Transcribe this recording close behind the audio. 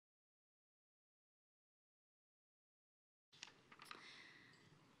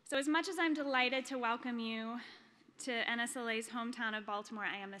So as much as I'm delighted to welcome you to NSLA's hometown of Baltimore,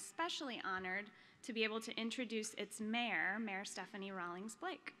 I am especially honored to be able to introduce its mayor, Mayor Stephanie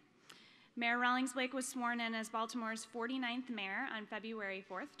Rawlings-Blake. Mayor Rawlings-Blake was sworn in as Baltimore's 49th mayor on February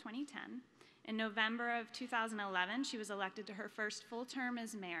 4th, 2010. In November of 2011, she was elected to her first full term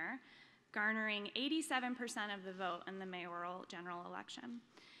as mayor, garnering 87% of the vote in the mayoral general election.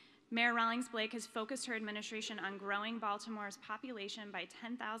 Mayor Rawlings-Blake has focused her administration on growing Baltimore's population by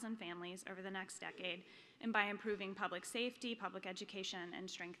 10,000 families over the next decade and by improving public safety, public education, and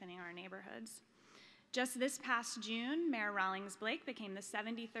strengthening our neighborhoods. Just this past June, Mayor Rawlings-Blake became the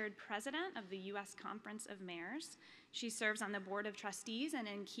 73rd president of the U.S. Conference of Mayors. She serves on the Board of Trustees and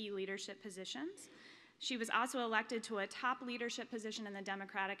in key leadership positions. She was also elected to a top leadership position in the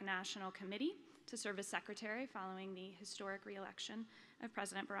Democratic National Committee to serve as secretary following the historic re-election of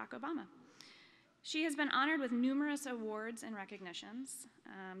President Barack Obama. She has been honored with numerous awards and recognitions,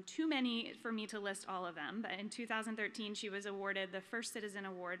 too many for me to list all of them, but in 2013 she was awarded the First Citizen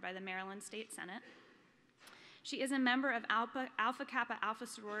Award by the Maryland State Senate. She is a member of Alpha Kappa Alpha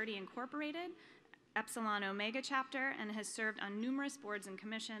Sorority Incorporated, Epsilon Omega chapter, and has served on numerous boards and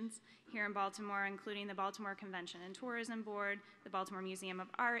commissions here in Baltimore, including the Baltimore Convention and Tourism Board, the Baltimore Museum of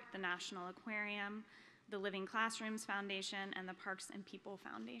Art, the National Aquarium, the Living Classrooms Foundation, and the Parks and People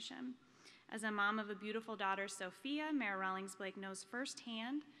Foundation. As a mom of a beautiful daughter, Sophia, Mayor Rawlings-Blake knows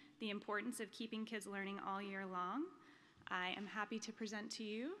firsthand the importance of keeping kids learning all year long. I am happy to present to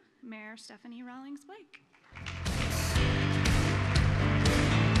you Mayor Stephanie Rawlings-Blake.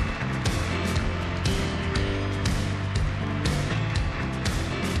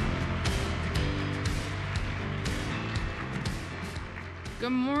 Good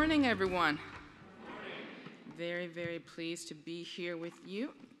morning, everyone. Very, very pleased to be here with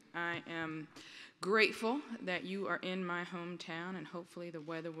you. I am grateful that you are in my hometown, and hopefully the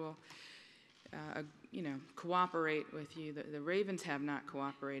weather will, cooperate with you. The Ravens have not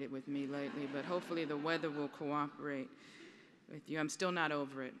cooperated with me lately, but hopefully the weather will cooperate with you. I'm still not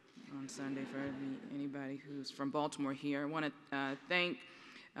over it on Sunday for anybody who's from Baltimore here. I want to thank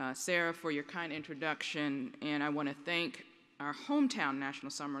Sarah for your kind introduction, and I want to thank our hometown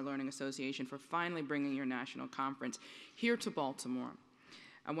National Summer Learning Association for finally bringing your national conference here to Baltimore.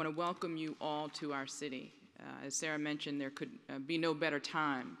 I want to welcome you all to our city. As Sarah mentioned, there could be no better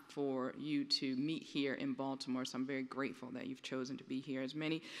time for you to meet here in Baltimore, so I'm very grateful that you've chosen to be here. As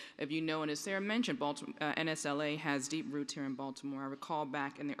many of you know, and as Sarah mentioned, NSLA has deep roots here in Baltimore. I recall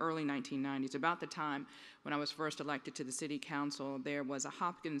back in the early 1990s, about the time when I was first elected to the city council, there was a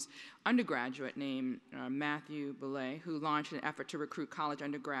Hopkins undergraduate named Matthew Bela who launched an effort to recruit college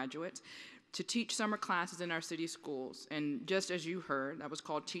undergraduates to teach summer classes in our city schools. And just as you heard, that was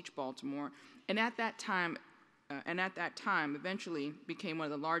called Teach Baltimore. And at that time, eventually became one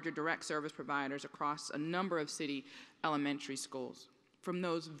of the larger direct service providers across a number of city elementary schools. From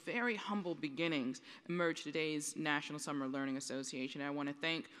those very humble beginnings emerged today's National Summer Learning Association. I want to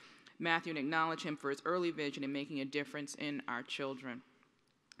thank Matthew and acknowledge him for his early vision in making a difference in our children.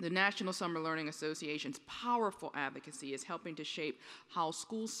 The National Summer Learning Association's powerful advocacy is helping to shape how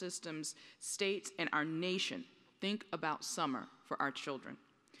school systems, states, and our nation think about summer for our children.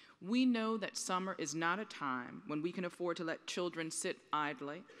 We know that summer is not a time when we can afford to let children sit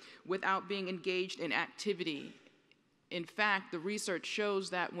idly without being engaged in activity. In fact, the research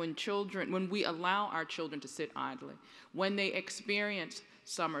shows that when we allow our children to sit idly, when they experience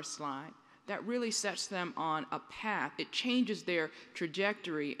summer slide, that really sets them on a path. It changes their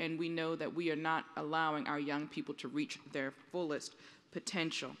trajectory, and we know that we are not allowing our young people to reach their fullest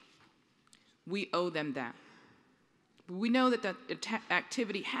potential. We owe them that. We know that that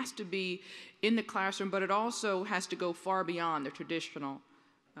activity has to be in the classroom, but it also has to go far beyond the traditional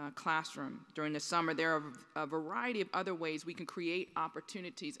classroom. During the summer, there are a variety of other ways we can create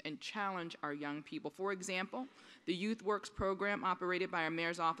opportunities and challenge our young people. For example, the Youth Works program, operated by our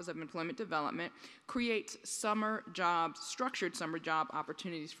Mayor's Office of Employment Development, creates structured summer job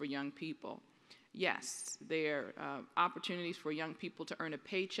opportunities for young people. Yes, they're opportunities for young people to earn a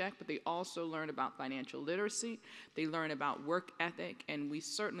paycheck, but they also learn about financial literacy, they learn about work ethic, and we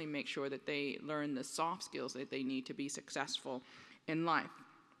certainly make sure that they learn the soft skills that they need to be successful in life.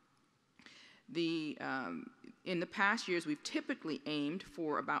 In the past years, we've typically aimed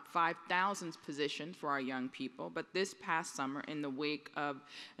for about 5,000 positions for our young people, but this past summer, in the wake of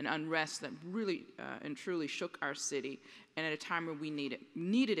an unrest that really and truly shook our city, and at a time where we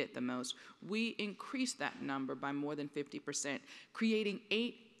needed it the most, we increased that number by more than 50%, creating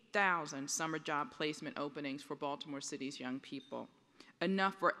 8,000 summer job placement openings for Baltimore City's young people,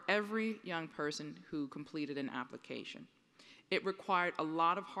 enough for every young person who completed an application. It required a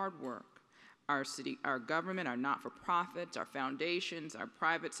lot of hard work. Our city, our government, our not-for-profits, our foundations, our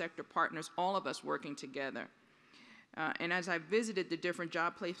private sector partners, all of us working together. And as I visited the different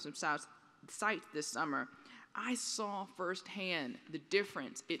job placement sites this summer, I saw firsthand the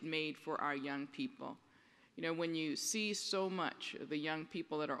difference it made for our young people. You know, when you see so much of the young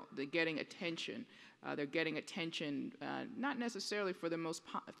people that are getting attention, they're getting attention not necessarily for the most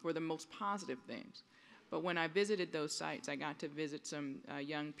positive things. But when I visited those sites, I got to visit some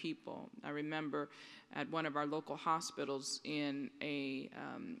young people. I remember at one of our local hospitals in the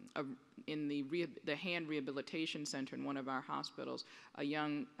hand rehabilitation center in one of our hospitals, a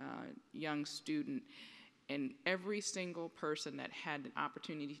young student, and every single person that had an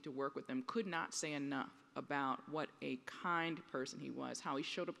opportunity to work with them could not say enough about what a kind person he was, how he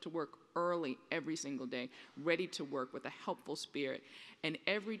showed up to work early every single day, ready to work with a helpful spirit. And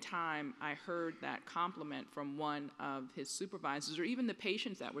every time I heard that compliment from one of his supervisors or even the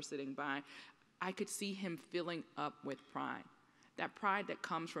patients that were sitting by, I could see him filling up with pride. That pride that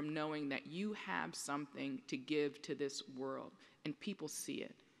comes from knowing that you have something to give to this world, and people see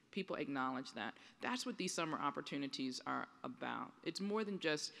it. People acknowledge that. That's what these summer opportunities are about. It's more than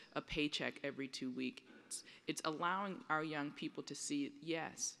just a paycheck every 2 weeks. It's allowing our young people to see,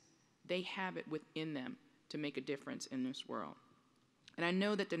 yes, they have it within them to make a difference in this world. And I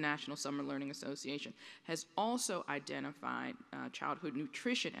know that the National Summer Learning Association has also identified childhood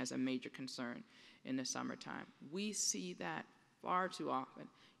nutrition as a major concern in the summertime. We see that far too often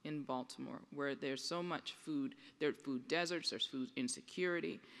in Baltimore, where there's so much food. There are food deserts, there's food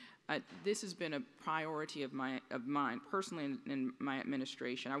insecurity. This has been a priority of mine personally in my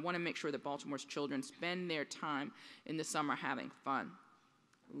administration. I want to make sure that Baltimore's children spend their time in the summer having fun,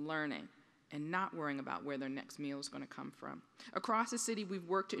 learning, and not worrying about where their next meal is going to come from. Across the city, we've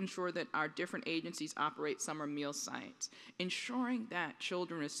worked to ensure that our different agencies operate summer meal sites, ensuring that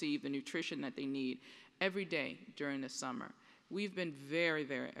children receive the nutrition that they need every day during the summer. We've been very,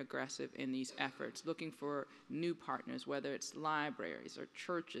 very aggressive in these efforts, looking for new partners, whether it's libraries or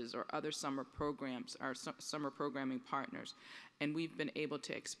churches or other summer programs, our summer programming partners, and we've been able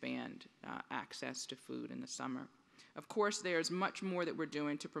to expand access to food in the summer. Of course, there's much more that we're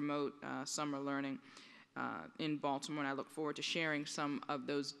doing to promote summer learning in Baltimore, and I look forward to sharing some of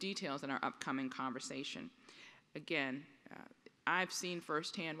those details in our upcoming conversation. Again, I've seen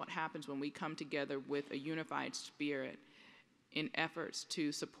firsthand what happens when we come together with a unified spirit in efforts to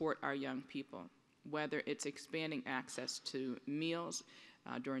support our young people, whether it's expanding access to meals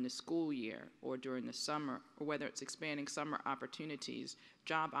during the school year or during the summer, or whether it's expanding summer opportunities,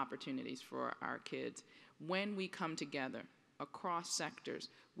 job opportunities for our kids. When we come together across sectors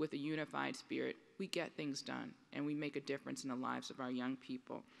with a unified spirit, we get things done and we make a difference in the lives of our young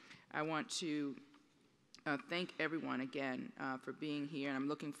people. I want to thank everyone again for being here, and I'm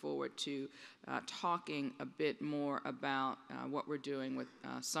looking forward to talking a bit more about what we're doing with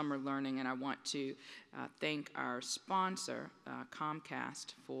summer learning. And I want to thank our sponsor,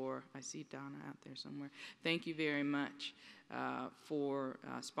 Comcast, for, I see Donna out there somewhere. Thank you very much for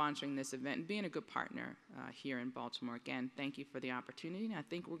sponsoring this event and being a good partner here in Baltimore. Again, thank you for the opportunity. And I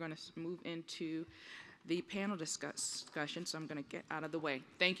think we're going to move into the panel discussion, so I'm going to get out of the way.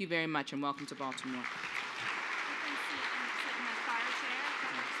 Thank you very much, and welcome to Baltimore.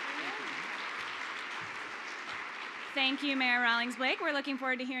 Thank you, Mayor Rawlings-Blake. We're looking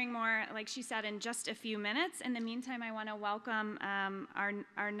forward to hearing more, like she said, in just a few minutes. In the meantime, I want to welcome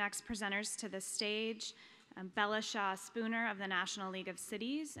our next presenters to the stage, Bela Shah Spooner of the National League of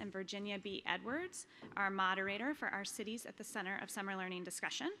Cities, and Virginia B. Edwards, our moderator for our Cities at the Center of Summer Learning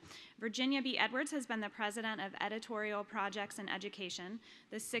discussion. Virginia B. Edwards has been the president of Editorial Projects and Education,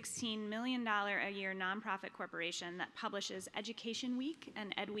 the $16 million a year nonprofit corporation that publishes Education Week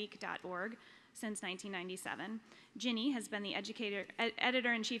and edweek.org since 1997. Ginny has been the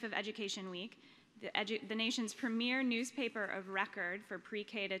editor-in-chief of Education Week, the nation's premier newspaper of record for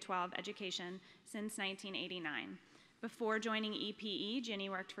pre-K to 12 education since 1989. Before joining EPE, Ginny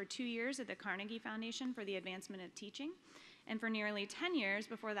worked for 2 years at the Carnegie Foundation for the Advancement of Teaching, and for nearly 10 years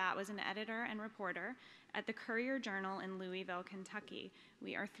before that was an editor and reporter at the Courier-Journal in Louisville, Kentucky.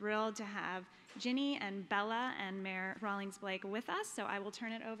 We are thrilled to have Ginny and Bela and Mayor Rawlings-Blake with us, so I will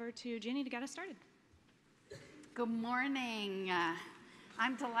turn it over to Ginny to get us started. Good morning.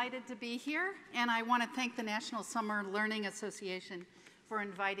 I'm delighted to be here, and I want to thank the National Summer Learning Association for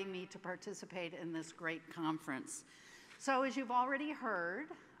inviting me to participate in this great conference. So as you've already heard,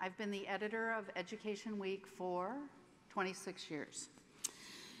 I've been the editor of Education Week for 26 years.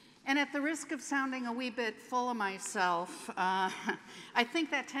 And at the risk of sounding a wee bit full of myself, I think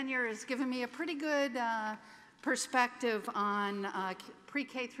that tenure has given me a pretty good perspective on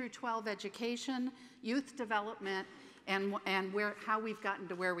pre-K through 12 education, youth development, and how we've gotten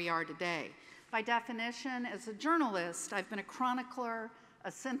to where we are today. By definition, as a journalist, I've been a chronicler, a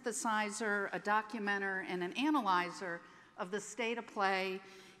synthesizer, a documenter, and an analyzer of the state of play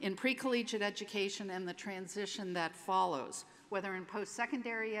in pre-collegiate education and the transition that follows, whether in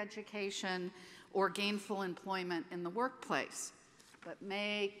post-secondary education or gainful employment in the workplace. But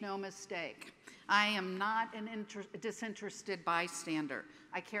make no mistake, I am not a disinterested bystander.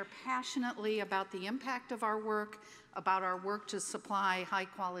 I care passionately about the impact of our work to supply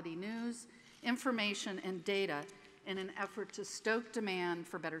high-quality news, information, and data in an effort to stoke demand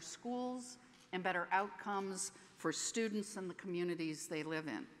for better schools and better outcomes for students and the communities they live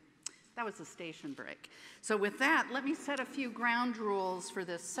in. That was a station break. So with that, let me set a few ground rules for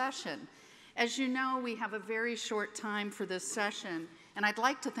this session. As you know, we have a very short time for this session, and I'd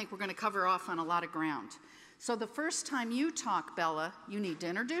like to think we're going to cover off on a lot of ground. So the first time you talk, Bela, you need to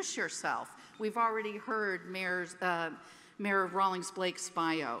introduce yourself. We've already heard Mayor Rawlings-Blake's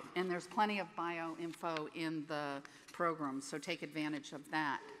bio, and there's plenty of bio info in the program, so take advantage of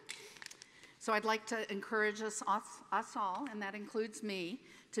that. So I'd like to encourage us all, and that includes me,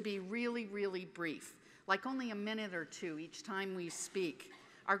 to be really, really brief, like only a minute or two each time we speak.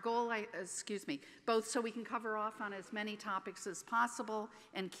 Our goal, both so we can cover off on as many topics as possible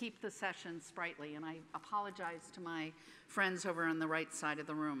and keep the session sprightly. And I apologize to my friends over on the right side of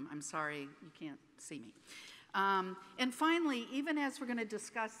the room. I'm sorry you can't see me. And finally, even as we're going to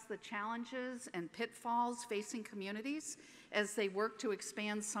discuss the challenges and pitfalls facing communities as they work to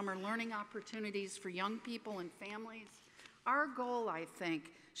expand summer learning opportunities for young people and families, our goal, I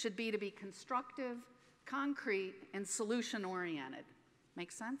think, should be to be constructive, concrete, and solution-oriented.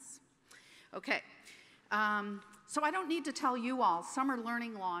 Make sense? Okay. So I don't need to tell you all, summer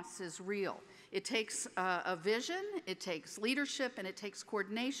learning loss is real. It takes a vision, it takes leadership, and it takes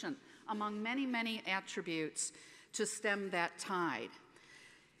coordination among many, many attributes to stem that tide.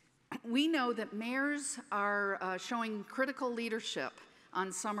 We know that mayors are showing critical leadership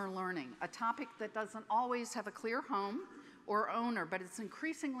on summer learning, a topic that doesn't always have a clear home or owner, but it's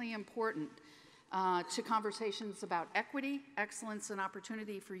increasingly important to conversations about equity, excellence, and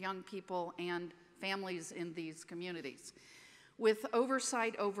opportunity for young people and families in these communities. With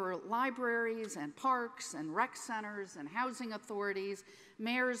oversight over libraries and parks and rec centers and housing authorities,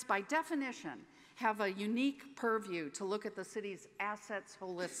 mayors, by definition, have a unique purview to look at the city's assets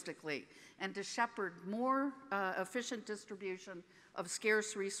holistically and to shepherd more efficient distribution of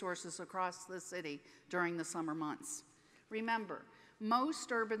scarce resources across the city during the summer months. Remember,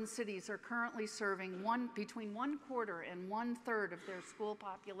 most urban cities are currently serving between 1/4 and 1/3 of their school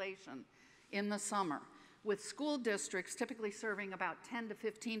population in the summer, with school districts typically serving about 10 to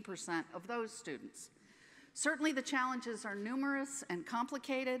 15% of those students. Certainly the challenges are numerous and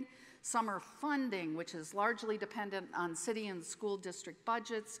complicated. Summer funding, which is largely dependent on city and school district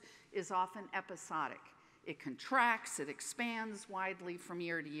budgets, is often episodic. It contracts, it expands widely from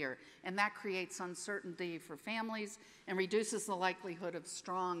year to year, and that creates uncertainty for families and reduces the likelihood of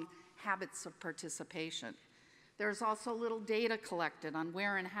strong habits of participation. There's also little data collected on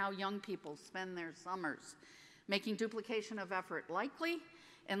where and how young people spend their summers, making duplication of effort likely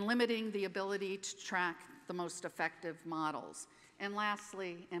and limiting the ability to track the most effective models. And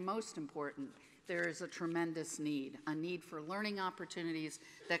lastly, and most important, there is a tremendous need, a need for learning opportunities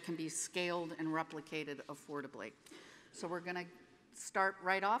that can be scaled and replicated affordably. So we're going to start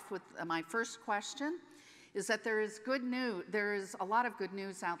right off with my first question, is that there is a lot of good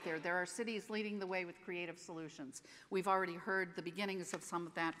news out there. There are cities leading the way with creative solutions. We've already heard the beginnings of some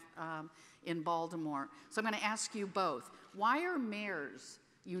of that in Baltimore. So I'm going to ask you both, why are mayors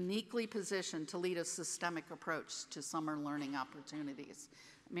uniquely positioned to lead a systemic approach to summer learning opportunities?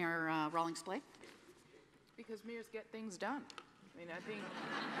 Mayor Rawlings-Blake? Because mayors get things done. I mean, I think,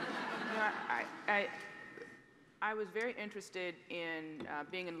 you know, I was very interested in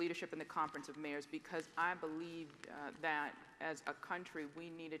being in leadership in the Conference of Mayors because I believed that as a country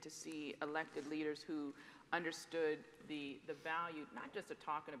we needed to see elected leaders who understood the value, not just of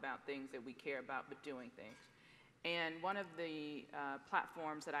talking about things that we care about, but doing things. And one of the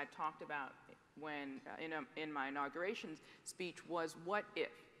platforms that I talked about when in my inauguration speech was what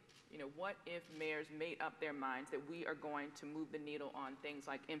if? You know, what if mayors made up their minds that we are going to move the needle on things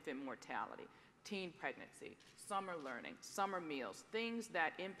like infant mortality, teen pregnancy, summer learning, summer meals, things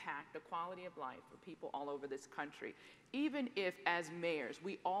that impact the quality of life for people all over this country. Even if, as mayors,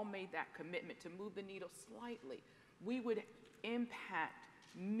 we all made that commitment to move the needle slightly, we would impact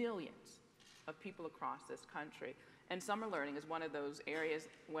millions of people across this country. And summer learning is one of those areas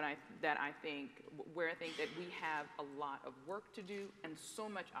where I think that we have a lot of work to do and so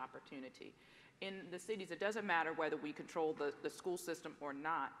much opportunity. In the cities, it doesn't matter whether we control the school system or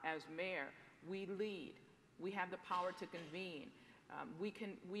not. As mayor, we lead. We have the power to convene. We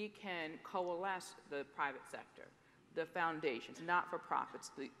can coalesce the private sector, the foundations,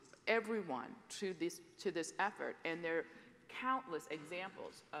 not-for-profits, everyone to this effort. And there are countless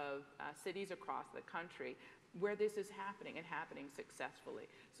examples of cities across the country where this is happening and happening successfully.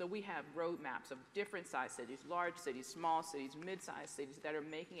 So we have roadmaps of different size cities, large cities, small cities, mid-sized cities that are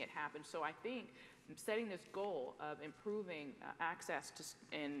making it happen. So I think setting this goal of improving access to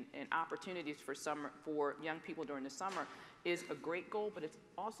and opportunities for young people during the summer is a great goal, but it's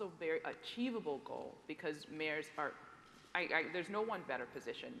also a very achievable goal because mayors are, there's no one better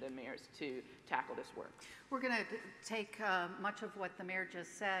positioned than mayors to tackle this work. We're going to take much of what the mayor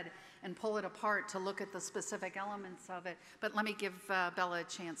just said and pull it apart to look at the specific elements of it. But let me give Bela a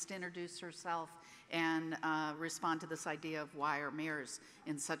chance to introduce herself and respond to this idea of why are mayors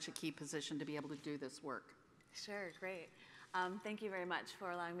in such a key position to be able to do this work. Sure, great. Thank you very much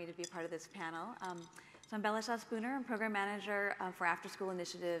for allowing me to be part of this panel. So I'm Bela Shah Spooner. I'm Program Manager for Afterschool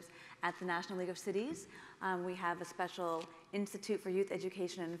Initiatives at the National League of Cities. We have a special Institute for Youth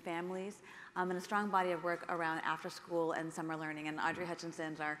Education and Families and a strong body of work around after-school and summer learning. And Audrey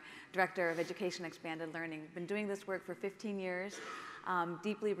Hutchinson's our Director of Education Expanded Learning. Been doing this work for 15 years,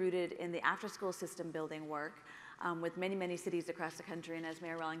 deeply rooted in the after-school system building work with many, many cities across the country. And as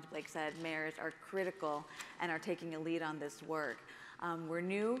Mayor Rawlings-Blake said, mayors are critical and are taking a lead on this work. We're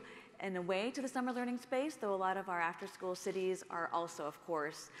new in a way to the summer learning space, though a lot of our after-school cities are also, of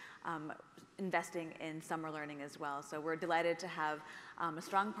course, investing in summer learning as well. So we're delighted to have a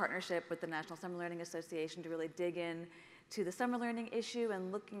strong partnership with the National Summer Learning Association to really dig in to the summer learning issue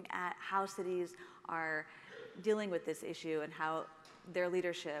and looking at how cities are dealing with this issue and how their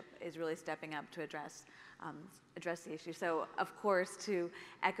leadership is really stepping up to address the issue. So, of course, to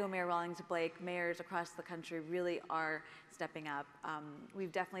echo Mayor Rawlings-Blake, mayors across the country really are stepping up.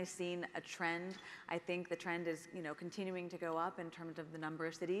 We've definitely seen a trend. I think the trend is, continuing to go up in terms of the number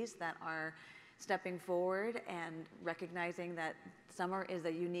of cities that are stepping forward and recognizing that summer is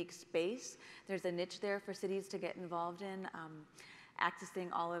a unique space. There's a niche there for cities to get involved in. Accessing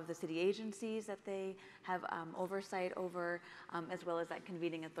all of the city agencies that they have oversight over, as well as that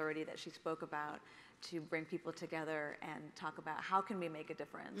convening authority that she spoke about to bring people together and talk about how can we make a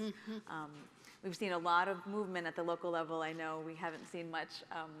difference. Mm-hmm. We've seen a lot of movement at the local level. I know we haven't seen much,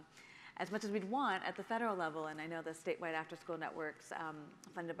 as much as we'd want at the federal level, and I know the statewide after-school networks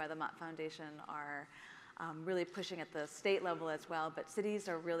funded by the Mott Foundation are really pushing at the state level as well, but cities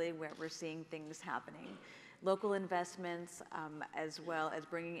are really where we're seeing things happening. Local investments, as well as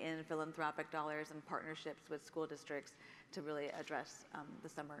bringing in philanthropic dollars and partnerships with school districts to really address the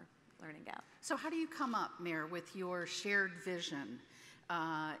summer learning gap. So how do you come up, Mayor, with your shared vision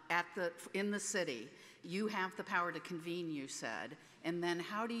in the city? You have the power to convene, you said, and then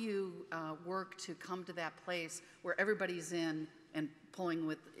how do you work to come to that place where everybody's in and pulling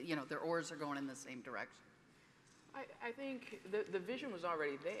with, their oars are going in the same direction? I think the vision was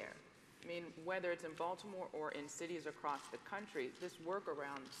already there. I mean, whether it's in Baltimore or in cities across the country, this work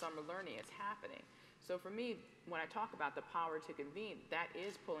around summer learning is happening. So for me, when I talk about the power to convene, that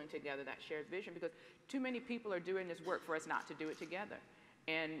is pulling together that shared vision because too many people are doing this work for us not to do it together.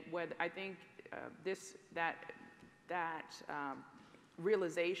 And I think that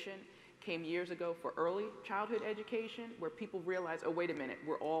realization came years ago for early childhood education, where people realized, oh, wait a minute,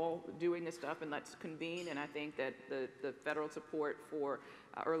 we're all doing this stuff and let's convene. And I think that the federal support for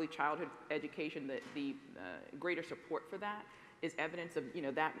early childhood education, the greater support for that is evidence of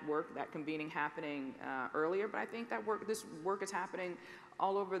that work, that convening happening earlier. But I think this work is happening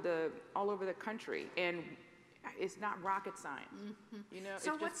all over the country, and it's not rocket science. Mm-hmm.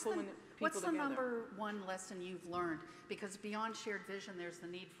 So it's just pulling people together. What's the number one lesson you've learned? Because beyond shared vision, there's the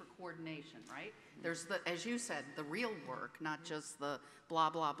need for coordination, right? Mm-hmm. There's as you said, the real work, not just the blah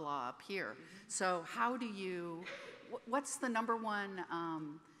blah blah up here. Mm-hmm. So what's the number one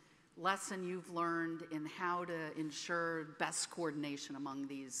lesson you've learned in how to ensure best coordination among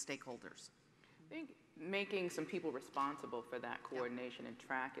these stakeholders? I think making some people responsible for that coordination and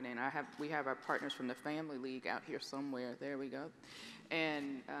tracking. And we have our partners from the Family League out here somewhere. There we go.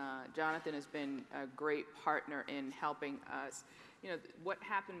 And Jonathan has been a great partner in helping us. What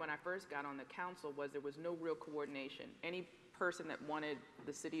happened when I first got on the council was there was no real coordination. Any person that wanted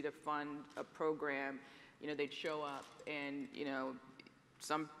the city to fund a program, they'd show up and,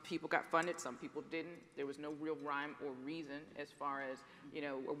 some people got funded, some people didn't. There was no real rhyme or reason as far as,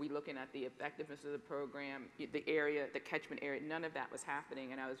 are we looking at the effectiveness of the program, the area, the catchment area. None of that was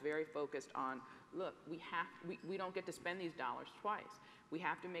happening, and I was very focused on, look, we don't get to spend these dollars twice. We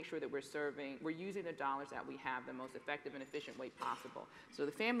have to make sure that we're using the dollars that we have the most effective and efficient way possible. So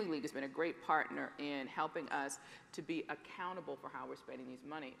the Family League has been a great partner in helping us to be accountable for how we're spending these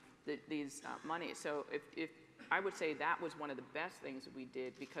money. So if I would say that was one of the best things that we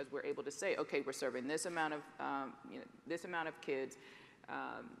did, because we're able to say, okay, we're serving this amount of kids,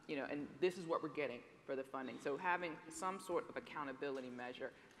 and this is what we're getting for the funding. So having some sort of accountability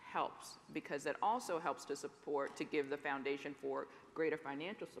measure helps, because that also helps to give the foundation for greater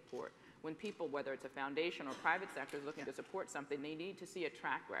financial support. When people, whether it's a foundation or private sector, is looking to support something, they need to see a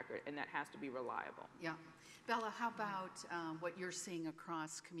track record, and that has to be reliable. Yeah. Bela, how about what you're seeing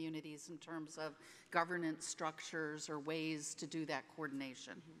across communities in terms of governance structures or ways to do that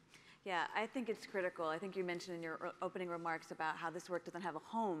coordination? Yeah, I think it's critical. I think you mentioned in your opening remarks about how this work doesn't have a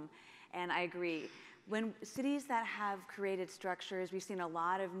home, and I agree. When cities that have created structures, we've seen a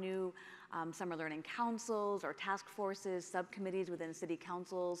lot of new summer learning councils or task forces, subcommittees within city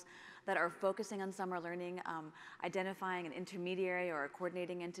councils that are focusing on summer learning, identifying an intermediary or a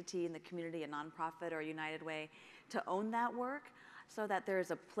coordinating entity in the community, a nonprofit or a united way, to own that work, so that there's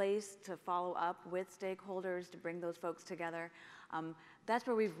a place to follow up with stakeholders to bring those folks together. That's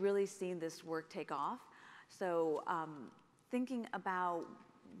where we've really seen this work take off. So thinking about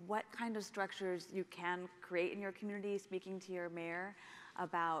what kind of structures you can create in your community, speaking to your mayor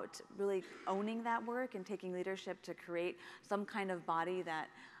about really owning that work and taking leadership to create some kind of body that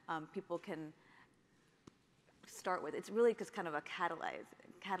people can start with. It's really just kind of a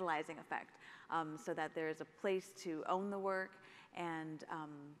catalyzing effect, so that there's a place to own the work and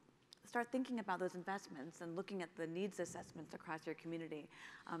start thinking about those investments and looking at the needs assessments across your community.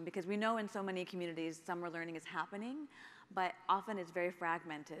 Because we know in so many communities summer learning is happening, but often it's very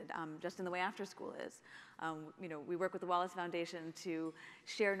fragmented, just in the way Afterschool is. We work with the Wallace Foundation to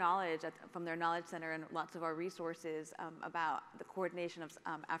share knowledge from their Knowledge Center and lots of our resources about the coordination of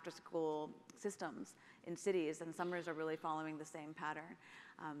after-school systems in cities, and summers are really following the same pattern,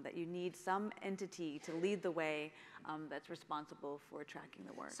 that you need some entity to lead the way that's responsible for tracking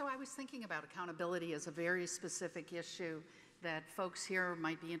the work. So I was thinking about accountability as a very specific issue that folks here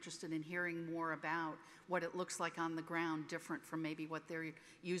might be interested in hearing more about, what it looks like on the ground, different from maybe what they're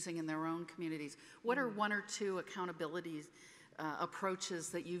using in their own communities. What are one or two accountability approaches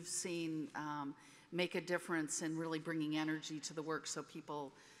that you've seen make a difference in really bringing energy to the work, so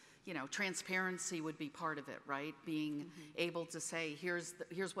people, transparency would be part of it, right? Being able to say,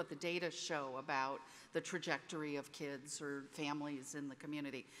 here's what the data show about the trajectory of kids or families in the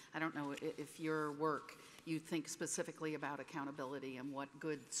community. I don't know if your work, you think specifically about accountability and what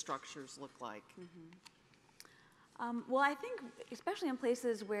good structures look like. Well, I think especially in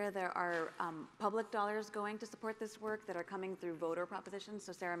places where there are public dollars going to support this work that are coming through voter propositions.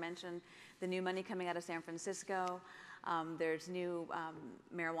 So Sarah mentioned the new money coming out of San Francisco. There's new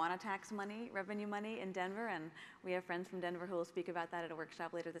marijuana tax money, revenue money in Denver, and we have friends from Denver who will speak about that at a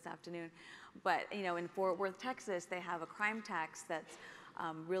workshop later this afternoon. But in Fort Worth, Texas, they have a crime tax that's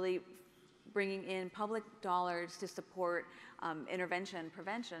really bringing in public dollars to support intervention,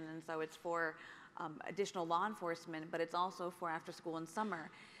 prevention, and so it's for additional law enforcement, but it's also for after school and summer.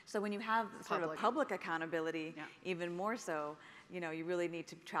 So when you have sort of public accountability, even more so, you really need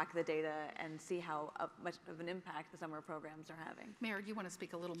to track the data and see how much of an impact the summer programs are having. Mayor, you want to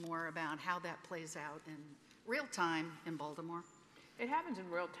speak a little more about how that plays out in real time in Baltimore? It happens in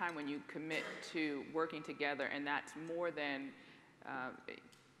real time when you commit to working together, and that's more than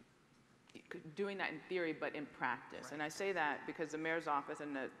doing that in theory, but in practice. Right. And I say that because the mayor's office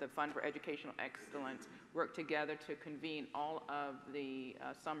and the Fund for Educational Excellence work together to convene all of the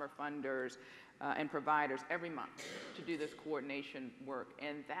summer funders and providers every month to do this coordination work.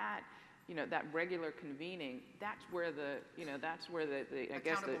 And that, that regular convening, that's where the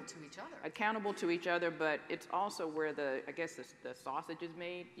accountable to each other. Accountable to each other, but it's also where the sausage is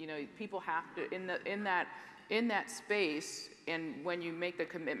made. People have to in that space, and when you make the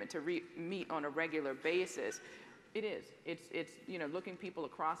commitment to meet on a regular basis, it's looking people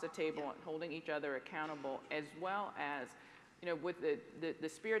across the table and holding each other accountable, as well as with the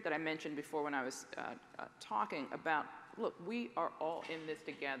spirit that I mentioned before when I was talking about, look, we are all in this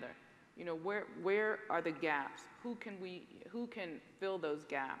together. Where are the gaps? Who can fill those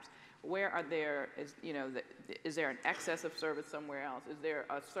gaps? Where are there, is there an excess of service somewhere else? Is there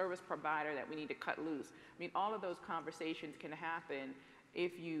a service provider that we need to cut loose? I mean, all of those conversations can happen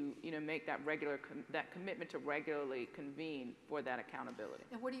if you, make that that commitment to regularly convene for that accountability.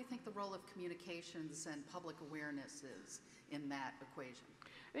 And what do you think the role of communications and public awareness is in that equation?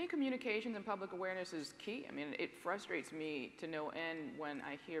 I think communications and public awareness is key. I mean, it frustrates me to no end when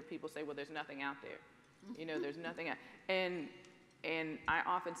I hear people say, well, there's nothing out there. There's nothing out. And I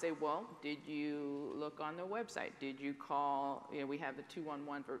often say, well, did you look on the website? Did you call, we have the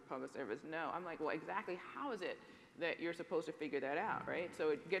 211 for public service. No. I'm like, well, exactly how is it that you're supposed to figure that out, right? So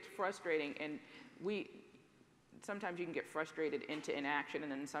it gets frustrating, and sometimes you can get frustrated into inaction,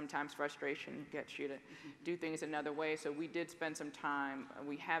 and then sometimes frustration gets you to do things another way. So we did spend some time,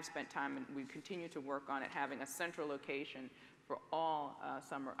 we have spent time, and we continue to work on it, having a central location for all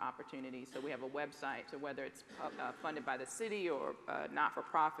summer opportunities. So we have a website, so whether it's funded by the city or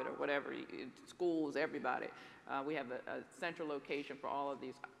not-for-profit or whatever, schools, everybody, we have a central location for all of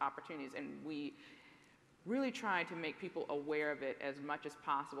these opportunities, and we really try to make people aware of it as much as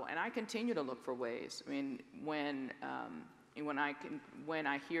possible. And I continue to look for ways. I mean, when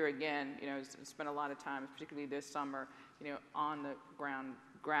I hear again, spent a lot of time, particularly this summer, on the ground,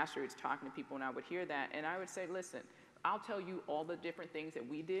 grassroots, talking to people, and I would hear that, and I would say, listen, I'll tell you all the different things that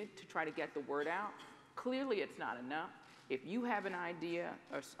we did to try to get the word out. Clearly, it's not enough. If you have an idea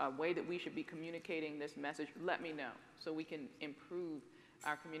or a way that we should be communicating this message, let me know so we can improve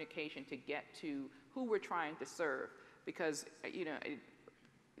our communication to get to who we're trying to serve. Because,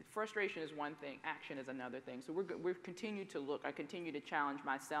 frustration is one thing, action is another thing. So we're continue to look. I continue to challenge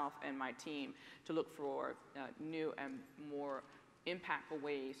myself and my team to look for new and more impactful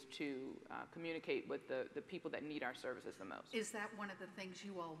ways to communicate with the people that need our services the most. Is that one of the things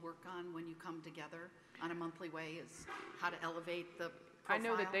you all work on when you come together on a monthly way, is how to elevate the profile? I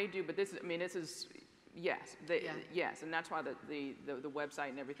know that they do, but this is yes, yes, and that's why the website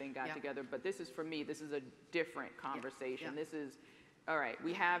and everything got together. But this is, for me, this is a different conversation. This is, all right,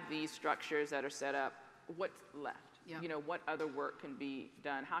 we have these structures that are set up. What's left? What other work can be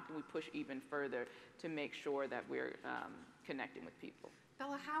done? How can we push even further to make sure that we're connecting with people?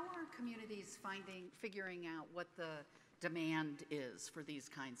 Bela, how are communities figuring out what the demand is for these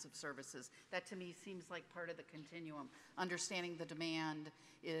kinds of services? That to me seems like part of the continuum. Understanding the demand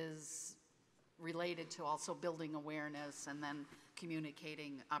is related to also building awareness and then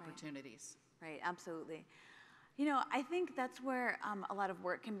communicating opportunities. Right, absolutely. I think that's where a lot of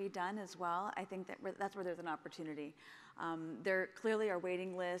work can be done as well. I think that's where there's an opportunity. There clearly are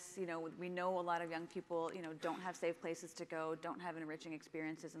waiting lists. We know a lot of young people, don't have safe places to go, don't have enriching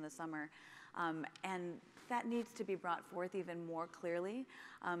experiences in the summer. And that needs to be brought forth even more clearly.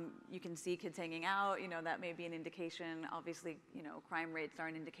 You can see kids hanging out, that may be an indication. Obviously, crime rates are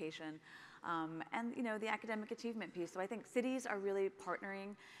an indication. And the academic achievement piece. So I think cities are really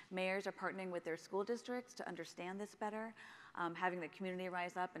partnering, mayors are partnering with their school districts to understand this better, having the community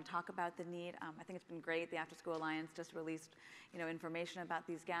rise up and talk about the need. I think it's been great. The Afterschool Alliance just released information about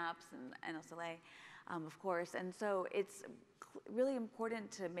these gaps, and NSLA, of course. And so it's really important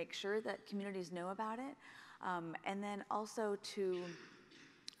to make sure that communities know about it, and then also to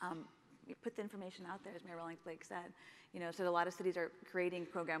put the information out there, as Mayor Rawlings-Blake said. So a lot of cities are creating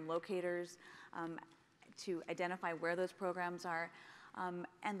program locators to identify where those programs are.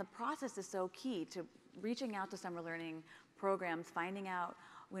 And the process is so key to reaching out to summer learning programs, finding out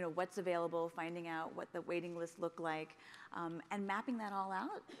what's available, finding out what the waiting lists look like, and mapping that all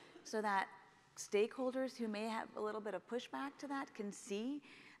out so that stakeholders who may have a little bit of pushback to that can see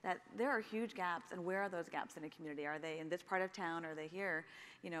that there are huge gaps, and where are those gaps in a community? Are they in this part of town? Are they here?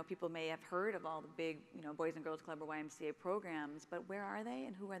 People may have heard of all the big, Boys and Girls Club or YMCA programs, but where are they,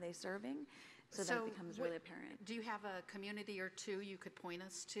 and who are they serving? So that it becomes really apparent. Do you have a community or two you could point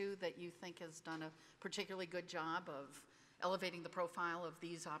us to that you think has done a particularly good job of elevating the profile of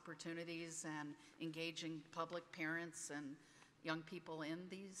these opportunities and engaging public, parents, and young people in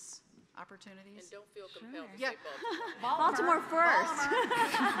these opportunities? And don't feel compelled to say Baltimore first.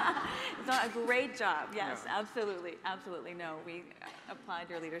 It's a great job. Yes, no. Absolutely. No, we applaud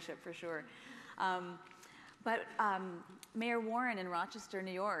your leadership for sure. But Mayor Warren in Rochester,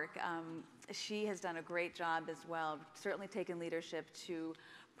 New York, she has done a great job as well, certainly taken leadership to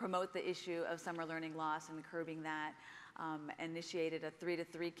promote the issue of summer learning loss and curbing that, initiated a 3 to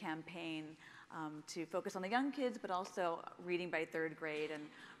 3 campaign to focus on the young kids, but also reading by 3rd grade and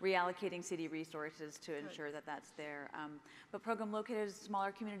reallocating city resources to ensure that that's there. But program locators,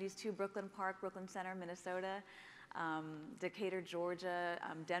 smaller communities too, Brooklyn Park, Brooklyn Center, Minnesota, Decatur, Georgia,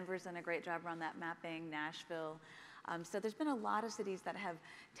 Denver's done a great job around that mapping, Nashville. So there's been a lot of cities that have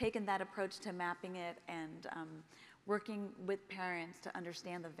taken that approach to mapping it, and working with parents to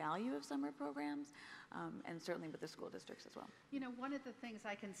understand the value of summer programs, and certainly with the school districts as well. You know, one of the things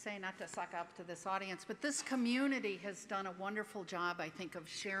I can say, not to suck up to this audience, but this community has done a wonderful job, I think, of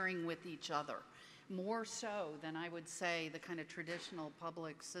sharing with each other. More so than I would say the kind of traditional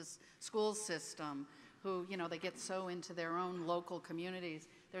public school system who, you know, they get so into their own local communities.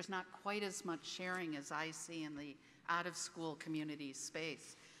 There's not quite as much sharing as I see in the out-of-school community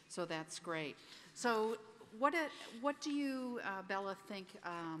space. So that's great. So what do you, Bela, think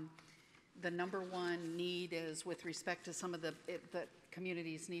the #1 need is with respect to some of the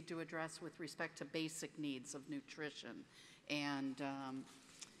communities need to address with respect to basic needs of nutrition? And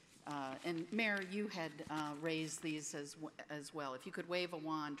Mayor, you had raised these as well. If you could wave a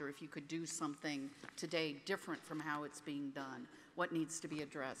wand, or if you could do something today different from how it's being done, what needs to be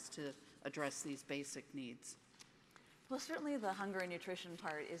addressed to address these basic needs? Well, certainly the hunger and nutrition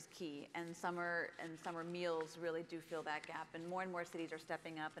part is key, and summer meals really do fill that gap. And more cities are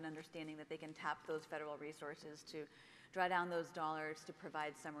stepping up and understanding that they can tap those federal resources to draw down those dollars to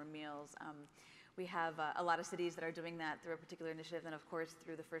provide summer meals. We have a lot of cities that are doing that through a particular initiative, and of course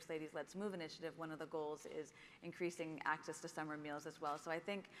through the First Lady's Let's Move initiative, one of the goals is increasing access to summer meals as well. So I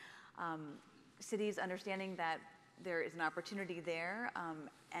think cities understanding that there is an opportunity there,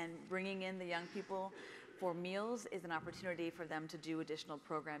 and bringing in the young people for meals is an opportunity for them to do additional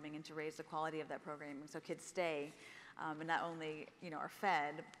programming and to raise the quality of that programming so kids stay and not only are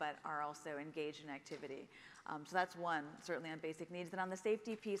fed but are also engaged in activity. So that's one, certainly on basic needs. Then on the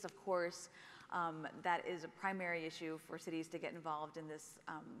safety piece, of course, that is a primary issue for cities to get involved in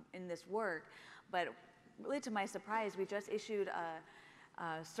this work. But really, to my surprise, we just issued a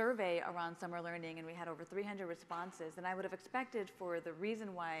survey around summer learning, and we had over 300 responses. And I would have expected for the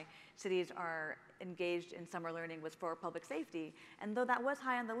reason why cities are engaged in summer learning was for public safety. And though that was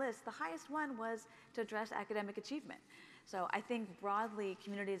high on the list, the highest one was to address academic achievement. So I think broadly,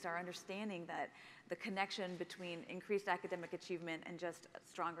 communities are understanding that the connection between increased academic achievement and just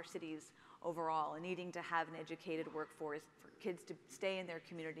stronger cities overall, and needing to have an educated workforce for kids to stay in their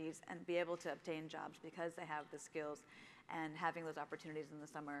communities and be able to obtain jobs because they have the skills, and having those opportunities in the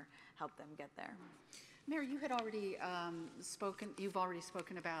summer help them get there. Mayor, you had already you've already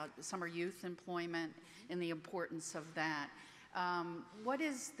spoken about summer youth employment and the importance of that. What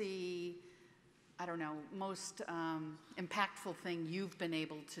is the, I don't know, most impactful thing you've been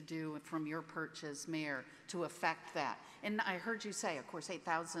able to do from your perch as mayor to affect that? And I heard you say, of course,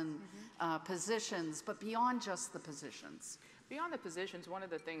 8,000 positions, but beyond just the positions. Beyond the positions, one of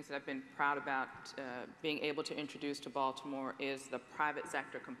the things that I've been proud about being able to introduce to Baltimore is the private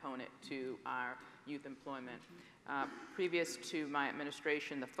sector component to our youth employment. Previous to my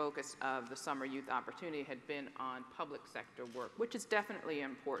administration, the focus of the summer youth opportunity had been on public sector work, which is definitely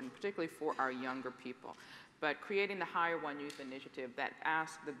important, particularly for our younger people. But creating the Hire One Youth Initiative that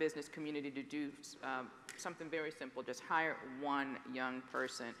asked the business community to do something very simple, just hire one young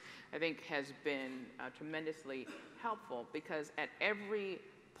person, I think has been tremendously helpful, because at every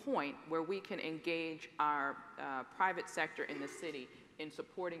point where we can engage our private sector in the city in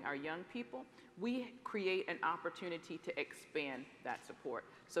supporting our young people, we create an opportunity to expand that support.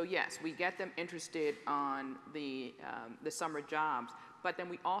 So yes, we get them interested on the summer jobs, but then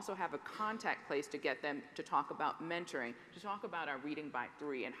we also have a contact place to get them to talk about mentoring, to talk about our Reading by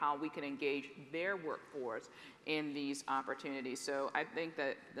 3 and how we can engage their workforce in these opportunities. So I think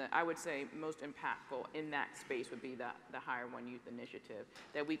that I would say most impactful in that space would be the Hire One Youth Initiative,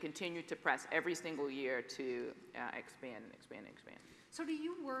 that we continue to press every single year to expand and expand and expand. So do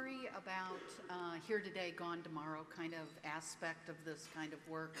you worry about here today, gone tomorrow kind of aspect of this kind of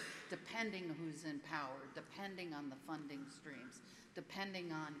work, depending who's in power, depending on the funding streams,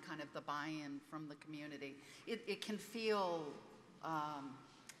 depending on kind of the buy-in from the community? It can feel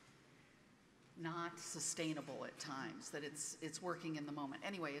not sustainable at times, that it's working in the moment.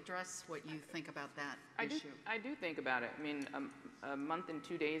 Anyway, address what you think about that issue. I do think about it. I mean, a month and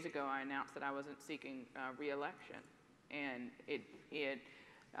 2 days ago, I announced that I wasn't seeking re-election. And it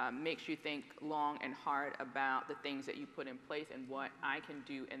makes you think long and hard about the things that you put in place and what I can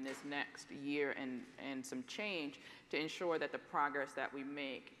do in this next year and some change to ensure that the progress that we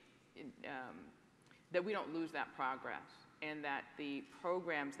make, that we don't lose that progress, and that the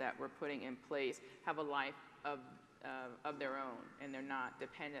programs that we're putting in place have a life of their own, and they're not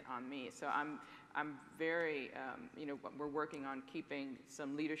dependent on me. So I'm very, we're working on keeping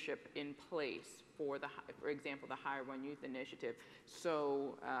some leadership in place for example, the Hire One Youth Initiative,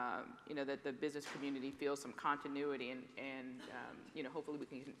 so that the business community feels some continuity, and hopefully we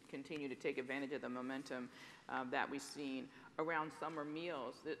can continue to take advantage of the momentum that we've seen around summer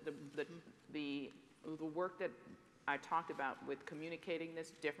meals. The work that I talked about with communicating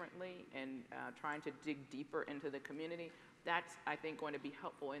this differently and trying to dig deeper into the community. That's, I think, going to be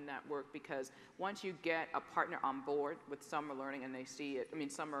helpful in that work, because once you get a partner on board with summer learning and they see it,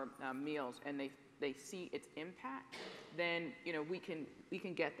 summer meals, and they see its impact, then we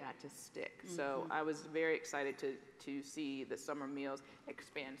can get that to stick. So I was very excited to see the summer meals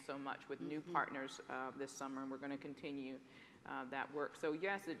expand so much with new partners this summer, and we're going to continue that work. So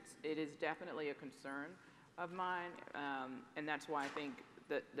yes, it is definitely a concern of mine, and that's why I think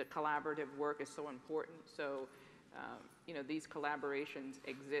that the collaborative work is so important. So these collaborations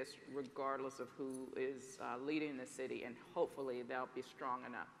exist regardless of who is leading the city, and hopefully they'll be strong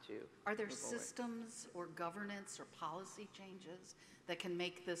enough to Are there move forward. systems or governance or policy changes that can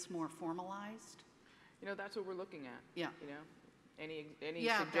make this more formalized? That's what we're looking at. Yeah. Any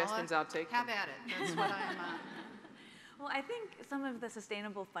Yeah, suggestions, Bella, I'll take have them. at it. That's what I'm. Well, I think some of the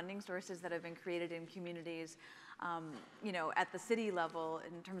sustainable funding sources that have been created in communities, at the city level,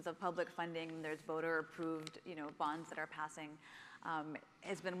 in terms of public funding, there's voter-approved, bonds that are passing,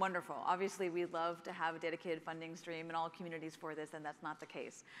 has been wonderful. Obviously, we'd love to have a dedicated funding stream in all communities for this, and that's not the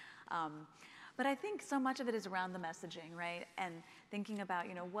case. But I think so much of it is around the messaging, right? And thinking about,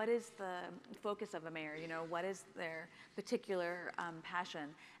 what is the focus of a mayor? What is their particular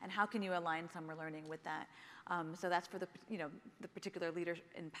passion, and how can you align summer learning with that? So that's for the particular leader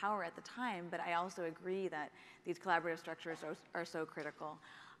in power at the time. But I also agree that these collaborative structures are so critical.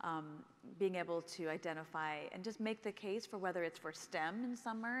 Being able to identify and just make the case for whether it's for STEM in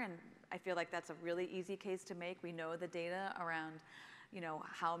summer, and I feel like that's a really easy case to make. We know the data around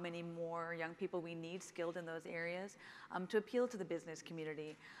how many more young people we need skilled in those areas, to appeal to the business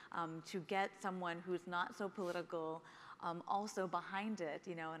community, to get someone who's not so political also behind it,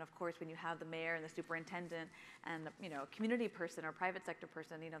 and of course when you have the mayor and the superintendent and the community person or private sector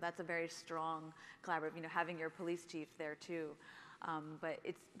person, that's a very strong collaborative, having your police chief there too. But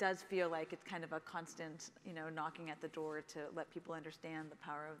it does feel like it's kind of a constant, knocking at the door to let people understand the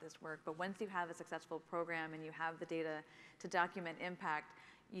power of this work. But once you have a successful program and you have the data to document impact,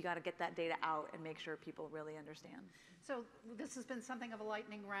 you got to get that data out and make sure people really understand. So this has been something of a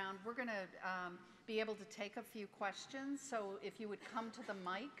lightning round. We're going to be able to take a few questions. So if you would come to the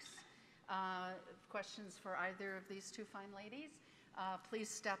mics, questions for either of these two fine ladies, please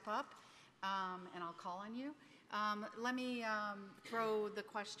step up and I'll call on you. Let me throw the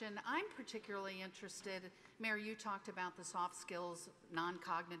question. I'm particularly interested, Mayor, you talked about the soft skills,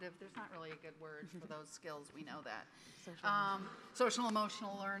 non-cognitive. There's not really a good word for those skills. We know that. Social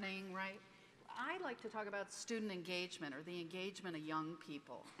emotional learning, right? I like to talk about student engagement, or the engagement of young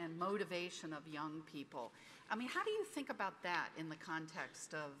people and motivation of young people. How do you think about that in the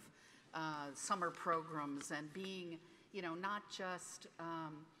context of summer programs and being, not just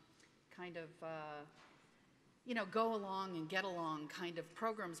go along and get along kind of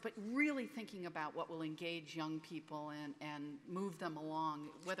programs, but really thinking about what will engage young people and move them along,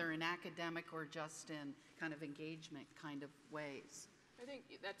 whether in academic or just in kind of engagement kind of ways? I think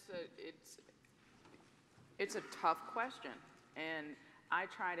it's a tough question, and I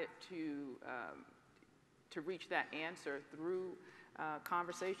tried to reach that answer through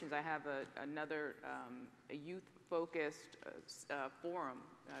conversations. I have another youth-focused forum,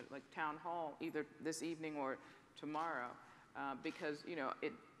 like town hall, either this evening or tomorrow, because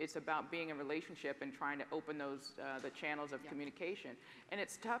it's about being in relationship and trying to open those the channels of communication. And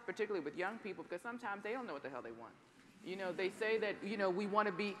it's tough, particularly with young people, because sometimes they don't know what the hell they want. They say that we want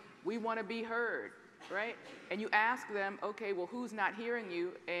to be heard, right? And you ask them, okay, well, who's not hearing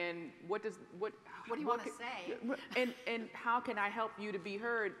you, and what do you want to say? And how can I help you to be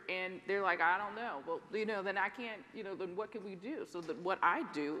heard? And they're like, I don't know. Well, then I can't. Then what can we do? So what I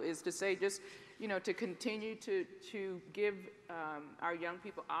do is to say, just to continue to give our young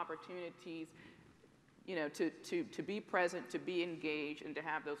people opportunities, to be present, to be engaged, and to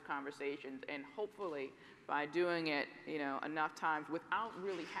have those conversations. And hopefully, by doing it, enough times without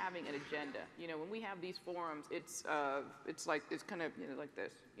really having an agenda. When we have these forums, it's kind of like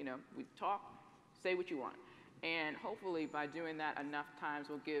this. We talk, say what you want, and hopefully by doing that enough times,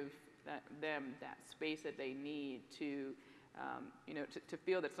 we'll give them that space that they need to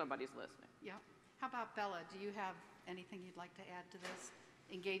feel that somebody's listening. Yeah. How about Bella? Do you have anything you'd like to add to this?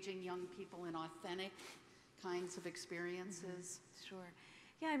 Engaging young people in authentic kinds of experiences? Sure.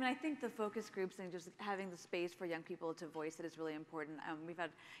 Yeah, I think the focus groups and just having the space for young people to voice it is really important.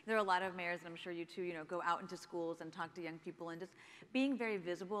 There are a lot of mayors, and I'm sure you too, go out into schools and talk to young people, and just being very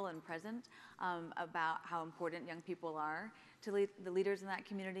visible and present about how important young people are to the leaders in that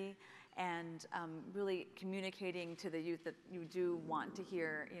community, and really communicating to the youth that you do want to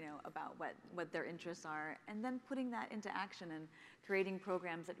hear, about what their interests are, and then putting that into action and creating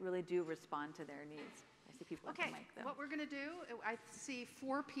programs that really do respond to their needs. I see people Okay, at the mic, though. what we're going to do, I see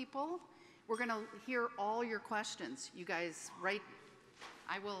 4 people. We're going to hear all your questions. You guys write.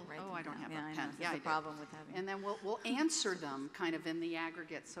 I will. Oh, I don't have a pen. Yeah, I know. That's the problem with having. And then we'll answer them kind of in the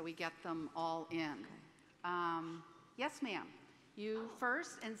aggregate, so we get them all in. Okay. Yes, ma'am. You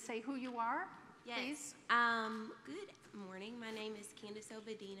first, and say who you are, please. Good morning. My name is Candace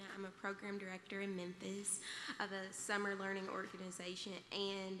Obadina. I'm a program director in Memphis of a summer learning organization.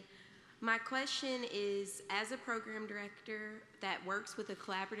 And my question is, as a program director that works with a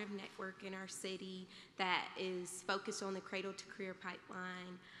collaborative network in our city that is focused on the Cradle to Career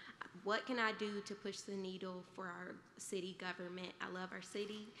pipeline, what can I do to push the needle for our city government? I love our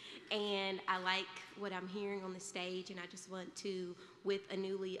city, and I like what I'm hearing on the stage, and I just want to, with a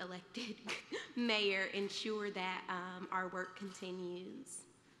newly elected mayor, ensure that our work continues.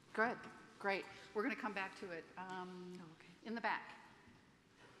 Good, great. We're going to come back to it. In the back.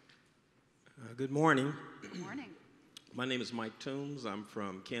 Good morning. Good morning. My name is Mike Toombs. I'm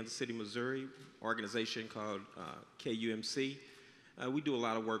from Kansas City, Missouri, organization called KUMC. We do a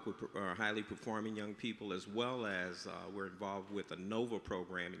lot of work with highly performing young people, as well as we're involved with a NOVA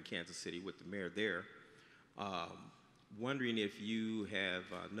program in Kansas City with the mayor there. Wondering if you have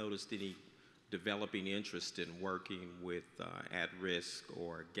noticed any developing interest in working with at-risk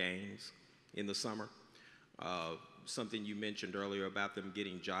or gangs in the summer. Something you mentioned earlier about them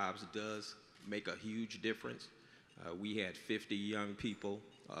getting jobs does make a huge difference. We had 50 young people,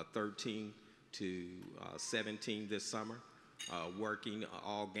 13 to 17 this summer, working,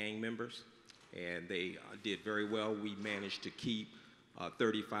 all gang members, and they did very well. We managed to keep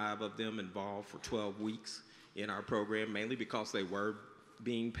 35 of them involved for 12 weeks in our program, mainly because they were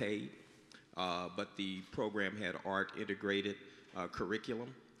being paid, but the program had art integrated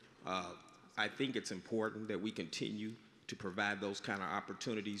curriculum. I think it's important that we continue to provide those kind of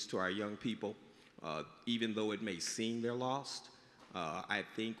opportunities to our young people, even though it may seem they're lost. I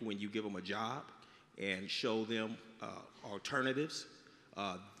think when you give them a job and show them alternatives,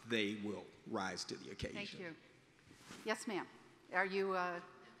 they will rise to the occasion. Thank you. Yes, ma'am. Are you,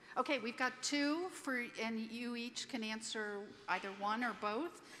 okay, we've got 2 and you each can answer either one or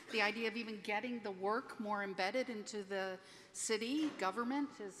both. The idea of even getting the work more embedded into the city government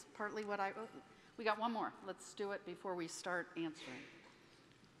is partly what we got one more. Let's do it before we start answering.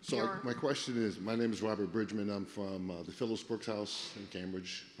 So my question is, my name is Robert Bridgman. I'm from the Phillips Brooks House in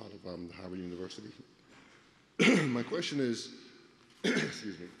Cambridge, part of Harvard University. My question is,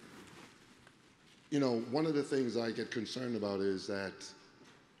 excuse me, one of the things I get concerned about is that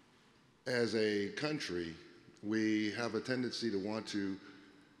as a country, we have a tendency to want to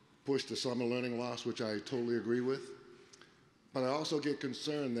push the summer learning loss, which I totally agree with. But I also get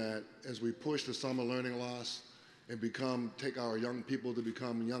concerned that as we push the summer learning loss and take our young people to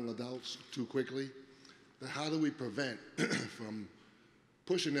become young adults too quickly, then how do we prevent from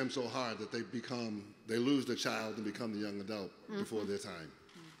pushing them so hard that they lose the child and become the young adult before their time?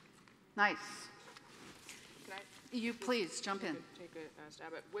 Nice. Can I You please jump in. take a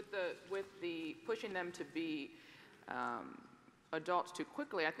stab at with the pushing them to be adults too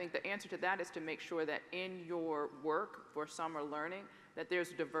quickly? I think the answer to that is to make sure that in your work for summer learning that there's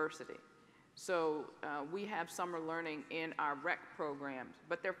diversity. So we have summer learning in our rec programs,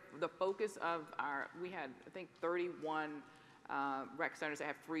 but the focus of we had, I think, 31 rec centers that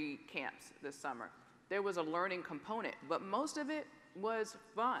have free camps this summer. There was a learning component, but most of it was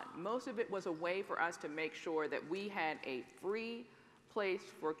fun. Most of it was a way for us to make sure that we had a free place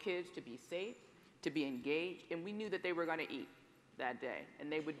for kids to be safe, to be engaged, and we knew that they were going to eat that day, and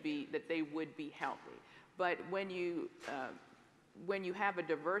they would be healthy. But when you have a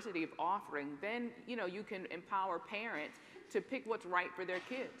diversity of offering, then you can empower parents to pick what's right for their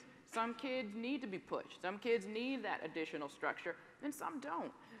kids. Some kids need to be pushed. Some kids need that additional structure, and some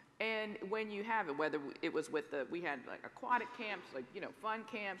don't. And when you have it, whether it was we had like aquatic camps, like fun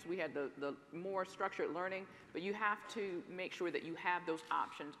camps, we had the more structured learning, but you have to make sure that you have those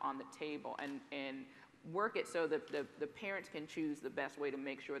options on the table and work it so that the parents can choose the best way to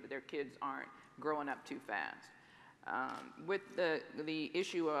make sure that their kids aren't growing up too fast. With the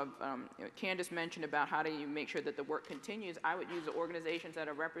issue of, Candace mentioned about how do you make sure that the work continues, I would use the organizations that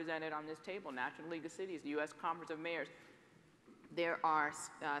are represented on this table, National League of Cities, the U.S. Conference of Mayors. There are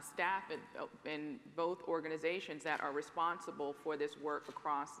staff in both organizations that are responsible for this work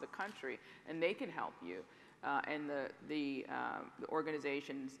across the country, and they can help you. And the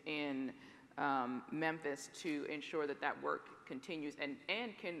organizations in Memphis to ensure that that work continues and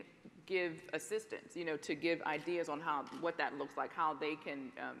can give assistance, to give ideas on what that looks like, how they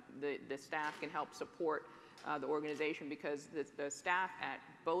can, the staff can help support the organization, because the staff at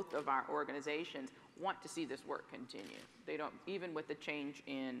both of our organizations want to see this work continue. They don't, even with the change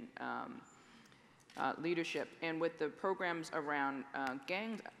in leadership and with the programs around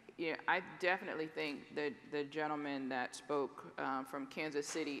gangs. Yeah, I definitely think that the gentleman that spoke from Kansas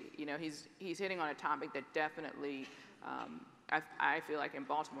City, he's hitting on a topic that definitely I feel like in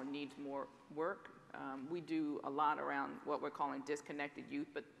Baltimore needs more work. We do a lot around what we're calling disconnected youth,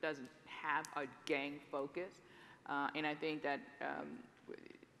 but doesn't have a gang focus. And I think that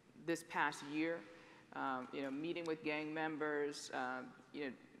this past year, meeting with gang members,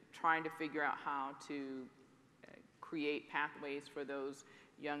 trying to figure out how to create pathways for those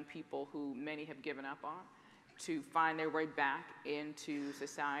young people who many have given up on to find their way back into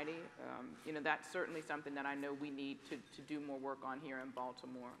society. That's certainly something that I know we need to do more work on here in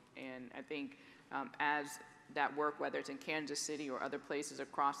Baltimore. And I think as that work, whether it's in Kansas City or other places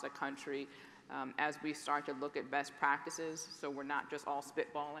across the country, as we start to look at best practices, so we're not just all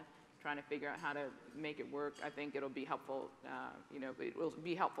spitballing, trying to figure out how to make it work, I think it'll be helpful. It will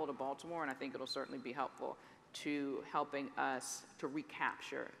be helpful to Baltimore, and I think it'll certainly be helpful to helping us to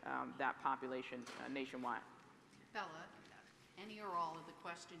recapture that population nationwide. Bella, any or all of the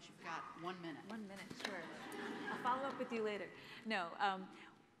questions? You've got 1 minute. 1 minute, sure. I'll follow up with you later. No,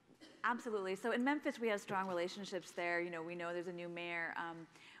 absolutely. So in Memphis, we have strong relationships there. We know there's a new mayor.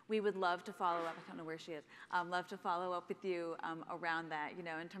 We would love to follow up. I don't know where she is. Love to follow up with you around that,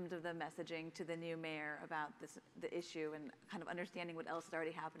 in terms of the messaging to the new mayor about the issue and kind of understanding what else is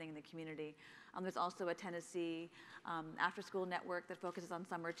already happening in the community. There's also a Tennessee after-school network that focuses on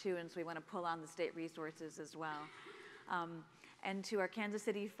summer too, and so we want to pull on the state resources as well. And to our Kansas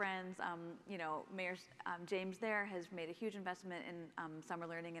City friends, Mayor James there has made a huge investment in summer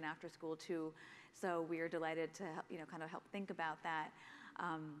learning and after school too. So we are delighted to kind of help think about that.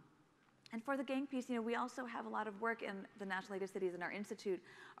 And for the gang piece, we also have a lot of work in the National League of Cities and our institute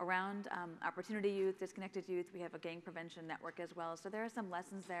around opportunity youth, disconnected youth. We have a gang prevention network as well. So there are some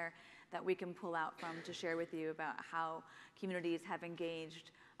lessons there that we can pull out from to share with you about how communities have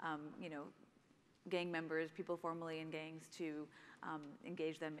engaged, gang members, people formerly in gangs, to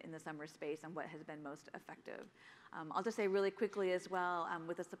engage them in the summer space and what has been most effective. I'll just say really quickly as well,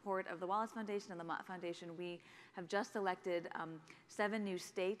 with the support of the Wallace Foundation and the Mott Foundation, we have just elected 7 new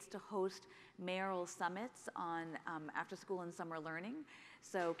states to host mayoral summits on after school and summer learning.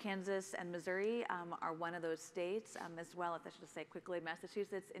 So Kansas and Missouri are one of those states, as well as, I should say quickly,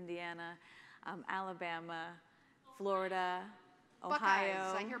 Massachusetts, Indiana, Alabama, Florida, Ohio.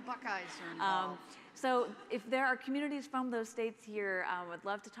 Buckeyes. I hear Buckeyes are involved. So if there are communities from those states here, I'd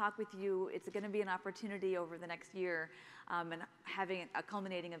love to talk with you. It's going to be an opportunity over the next year and having a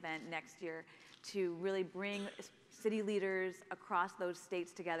culminating event next year to really bring city leaders across those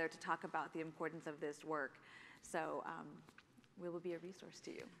states together to talk about the importance of this work. So we will be a resource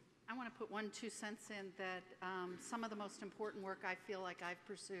to you. I want to put 2 cents in that some of the most important work I feel like I've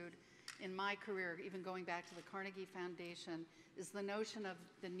pursued in my career, even going back to the Carnegie Foundation, is the notion of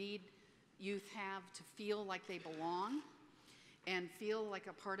the need youth have to feel like they belong and feel like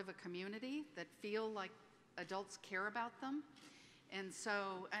a part of a community, that feel like adults care about them. And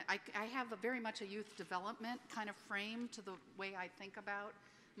so I have very much a youth development kind of frame to the way I think about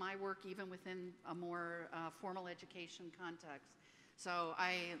my work, even within a more formal education context. So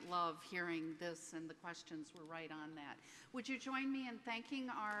I love hearing this, and the questions were right on that. Would you join me in thanking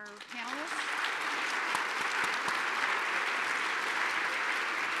our panelists?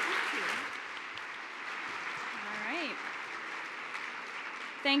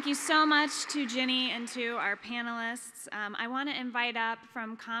 Thank you so much to Ginny and to our panelists. I want to invite up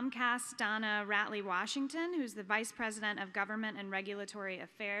from Comcast Donna Ratley-Washington, who's the Vice President of Government and Regulatory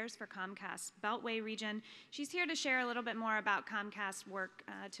Affairs for Comcast Beltway region. She's here to share a little bit more about Comcast's work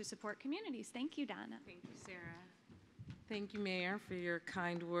to support communities. Thank you, Donna. Thank you, Sarah. Thank you, Mayor, for your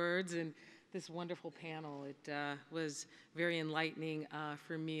kind words and this wonderful panel. It was very enlightening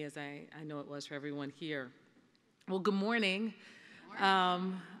for me, as I know it was for everyone here. Well, good morning.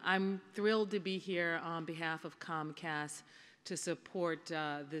 I'm thrilled to be here on behalf of Comcast to support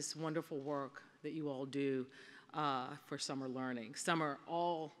this wonderful work that you all do for summer learning. Summer,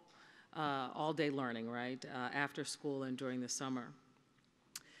 all-day learning, right? After school and during the summer.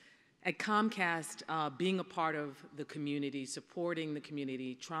 At Comcast, being a part of the community, supporting the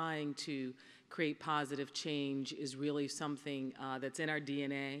community, trying to create positive change is really something that's in our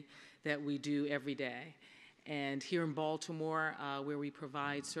DNA that we do every day. And here in Baltimore, where we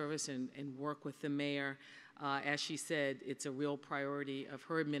provide service and work with the mayor, As she said, it's a real priority of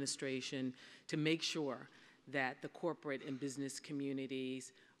her administration to make sure that the corporate and business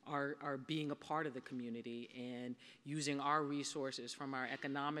communities are being a part of the community and using our resources, from our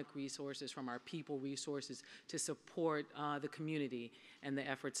economic resources, from our people resources, to support the community and the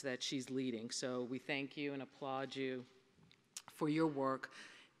efforts that she's leading. So we thank you and applaud you for your work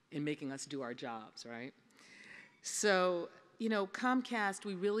in making us do our jobs, right? So, you know, Comcast,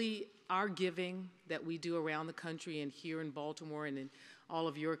 we really, our giving that we do around the country and here in Baltimore and in all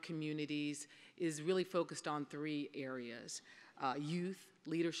of your communities is really focused on 3 areas: youth,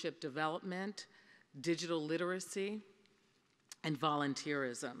 leadership development, digital literacy, and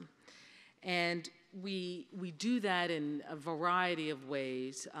volunteerism. And we do that in a variety of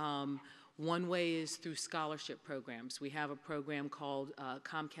ways. One way is through scholarship programs. We have a program called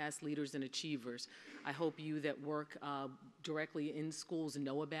Comcast Leaders and Achievers. I hope you that work directly in schools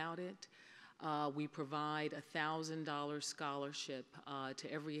know about it. We provide a $1,000 scholarship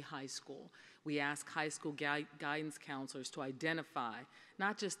to every high school. We ask high school guidance counselors to identify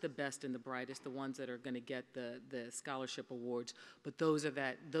not just the best and the brightest, the ones that are going to get the scholarship awards, but those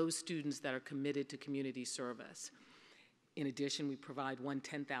students that are committed to community service. In addition, we provide one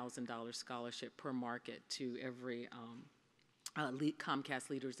 $10,000 scholarship per market to every Comcast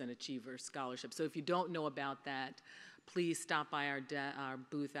Leaders and Achievers scholarship. So if you don't know about that, please stop by our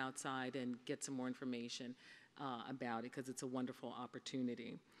booth outside and get some more information about it, because it's a wonderful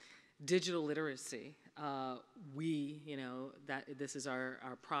opportunity. Digital literacy, this is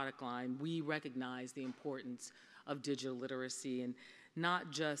our product line. We recognize the importance of digital literacy, and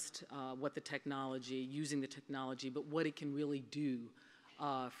not just what the technology, using the technology, but what it can really do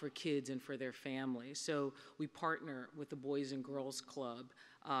for kids and for their families. So we partner with the Boys and Girls Club.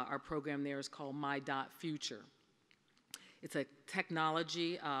 Our program there is called My.Future. It's a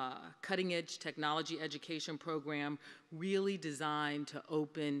technology, cutting-edge technology education program really designed to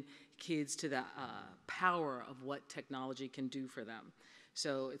open kids to the power of what technology can do for them.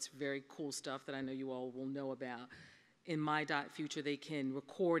 So it's very cool stuff that I know you all will know about. In My.Future, they can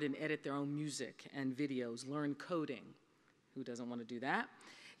record and edit their own music and videos, learn coding. Who doesn't want to do that?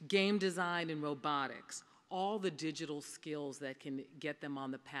 Game design and robotics, all the digital skills that can get them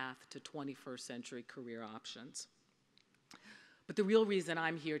on the path to 21st century career options. But the real reason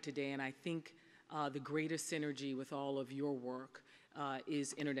I'm here today, and I think the greatest synergy with all of your work,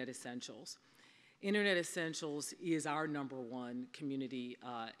 is Internet Essentials. Internet Essentials is our #1 community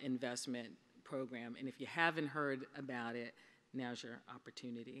investment program, and if you haven't heard about it, now's your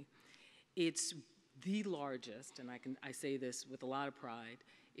opportunity. It's the largest, and I say this with a lot of pride,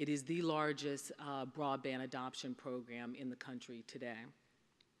 it is the largest broadband adoption program in the country today.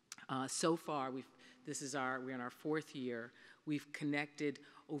 So far, we're in our 4th year. We've connected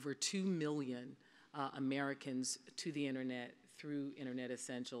over 2 million Americans to the internet through Internet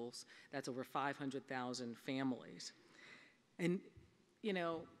Essentials. That's over 500,000 families. And, you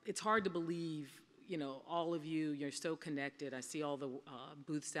know, it's hard to believe, you know, all of you're so connected. I see all the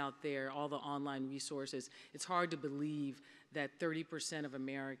booths out there, all the online resources. It's hard to believe that 30% of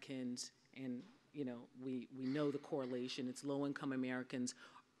Americans, and, you know, we know the correlation, it's low-income Americans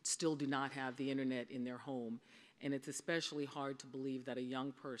still do not have the internet in their home. And it's especially hard to believe that a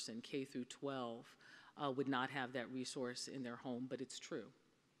young person, K through 12, would not have that resource in their home, but it's true.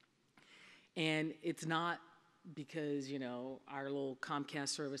 And it's not because, you know, our little Comcast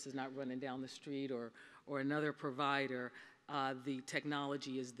service is not running down the street or another provider. The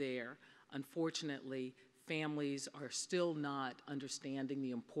technology is there. Unfortunately, families are still not understanding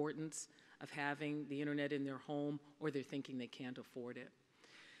the importance of having the internet in their home, or they're thinking they can't afford it.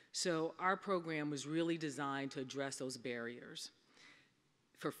 So our program was really designed to address those barriers.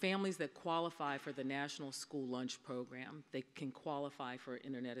 For families that qualify for the National School Lunch Program, they can qualify for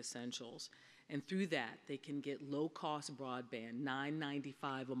Internet Essentials. And through that, they can get low-cost broadband,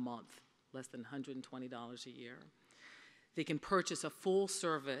 $9.95 a month, less than $120 a year. They can purchase a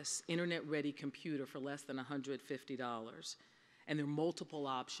full-service, internet-ready computer for less than $150. And there are multiple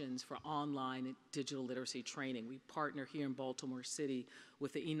options for online and digital literacy training. We partner here in Baltimore City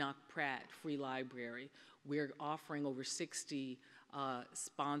with the Enoch Pratt Free Library. We're offering over 60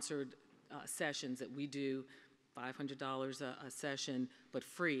 sponsored sessions that we do, $500 a session, but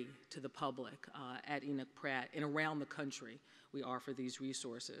free to the public at Enoch Pratt. And around the country, we offer these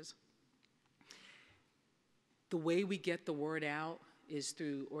resources. The way we get the word out is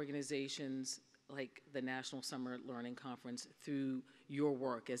through organizations like the National Summer Learning Conference, through your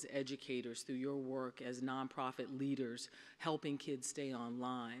work as educators, through your work as nonprofit leaders, helping kids stay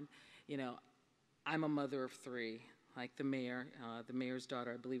online. You know, I'm a mother of 3, like the mayor. The mayor's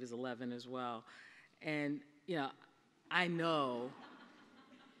daughter, I believe, is 11 as well. And you know, I know.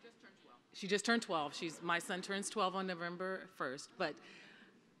 She just turned 12. My son turns 12 on November 1st. But,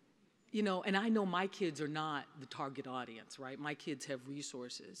 you know, and I know my kids are not the target audience, right? My kids have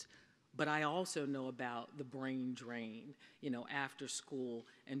resources. But I also know about the brain drain, you know, after school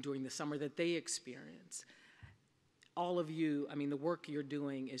and during the summer that they experience. All of you, I mean, the work you're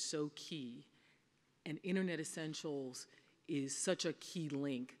doing is so key. And Internet Essentials is such a key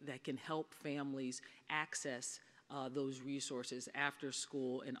link that can help families access those resources after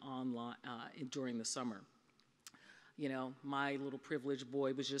school and online during the summer. You know, my little privileged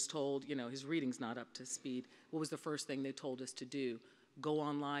boy was just told, you know, his reading's not up to speed. What was the first thing they told us to do? Go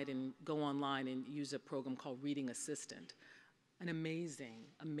online and use a program called Reading Assistant. An amazing,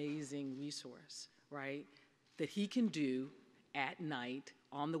 amazing resource, right? That he can do at night,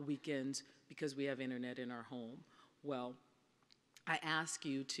 on the weekends, because we have internet in our home. Well, I ask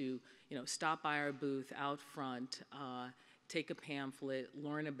you to, you know, stop by our booth out front, take a pamphlet,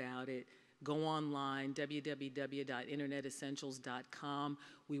 learn about it, go online, www.internetessentials.com.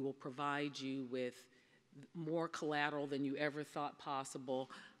 We will provide you with more collateral than you ever thought possible,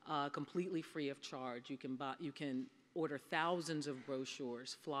 completely free of charge. You can order thousands of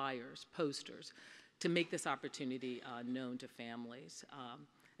brochures, flyers, posters to make this opportunity known to families,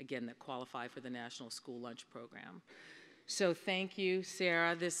 again, that qualify for the National School Lunch Program. So thank you,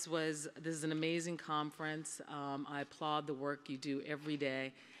 Sarah. This is an amazing conference. I applaud the work you do every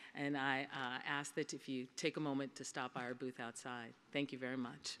day, and I ask that if you take a moment to stop by our booth outside. Thank you very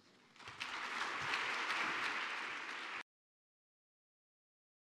much.